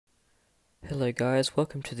Hello, guys.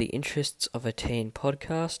 Welcome to the Interests of a Teen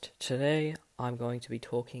podcast. Today, I'm going to be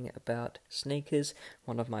talking about sneakers,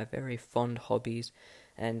 one of my very fond hobbies.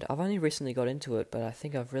 And I've only recently got into it, but I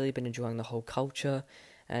think I've really been enjoying the whole culture.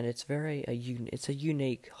 And it's it's a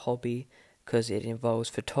unique hobby because it involves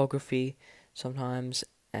photography sometimes,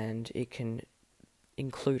 and it can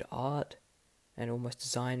include art and almost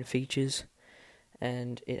design features.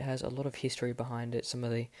 And it has a lot of history behind it. Some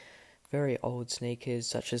of the very old sneakers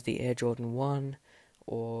such as the Air Jordan 1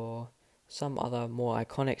 or some other more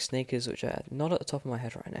iconic sneakers which are not at the top of my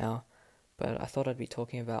head right now, but I thought I'd be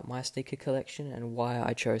talking about my sneaker collection and why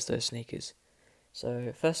I chose those sneakers.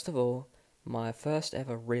 So first of all, my first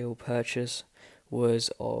ever real purchase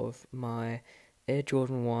was of my Air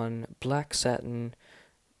Jordan 1 black satin,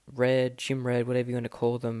 red, gym red, whatever you want to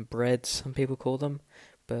call them, breads some people call them,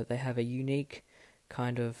 but they have a unique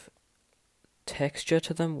kind of texture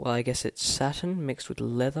to them. Well, I guess it's satin mixed with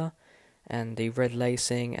leather and the red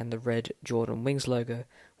lacing and the red Jordan Wings logo,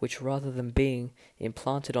 which rather than being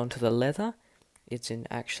implanted onto the leather, it's in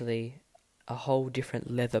actually a whole different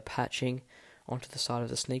leather patching onto the side of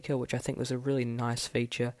the sneaker, which I think was a really nice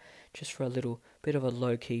feature just for a little bit of a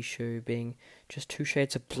low-key shoe, being just two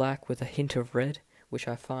shades of black with a hint of red, which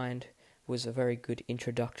I find was a very good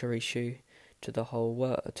introductory shoe to the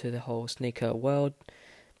whole sneaker world.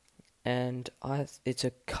 And it's a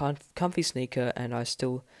comfy sneaker, and I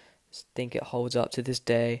still think it holds up to this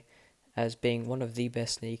day as being one of the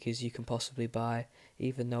best sneakers you can possibly buy,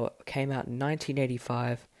 even though it came out in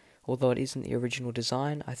 1985. Although it isn't the original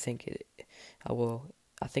design, I think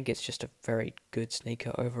it's just a very good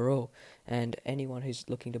sneaker overall. And anyone who's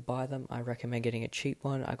looking to buy them, I recommend getting a cheap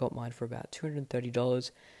one. I got mine for about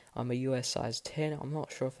 $230. I'm a US size 10. I'm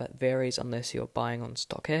not sure if that varies unless you're buying on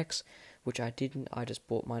StockX, which I didn't. I just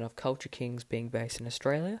bought mine off Culture Kings, being based in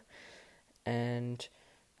Australia. And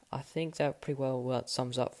I think that pretty well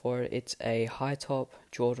sums up for it. It's a high top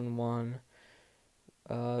Jordan 1.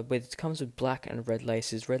 It comes with black and red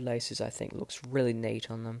laces. Red laces I think looks really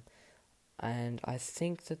neat on them. And I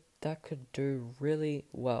think that could do really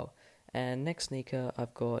well. And next sneaker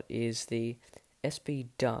I've got is the SB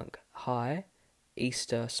Dunk High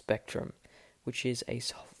Easter Spectrum, which is a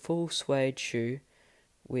full suede shoe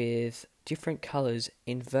with different colours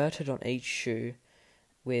inverted on each shoe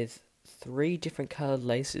with 3 different coloured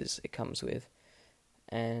laces it comes with.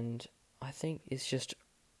 And I think it's just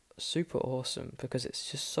super awesome because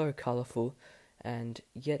it's just so colourful, and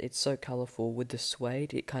yet it's so colourful with the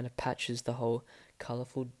suede, it kind of patches the whole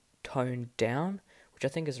colourful tone down, which I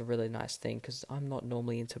think is a really nice thing because I'm not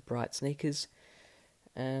normally into bright sneakers.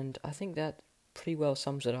 And I think that pretty well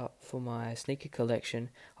sums it up for my sneaker collection,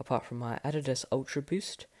 apart from my Adidas Ultra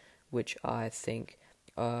Boost, which I think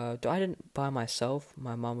I didn't buy myself.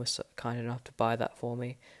 My mum was kind enough to buy that for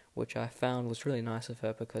me, which I found was really nice of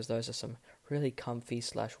her because those are some really comfy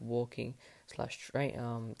 /walking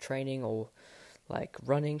training or like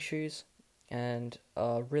running shoes, and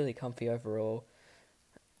really comfy overall.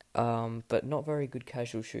 But not very good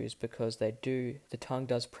casual shoes because the tongue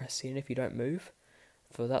does press in if you don't move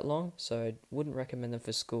for that long, so I wouldn't recommend them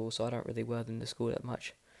for school, so I don't really wear them to school that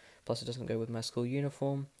much. Plus it doesn't go with my school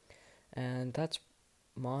uniform. And that's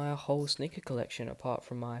my whole sneaker collection, apart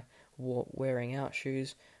from my wearing out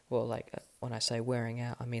shoes. Well, when I say wearing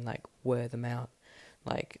out, I mean like wear them out,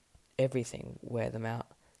 like everything, wear them out.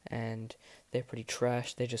 And they're pretty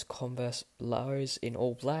trash. They're just Converse lows in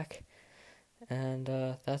all black. And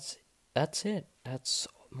that's it. That's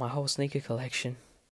my whole sneaker collection.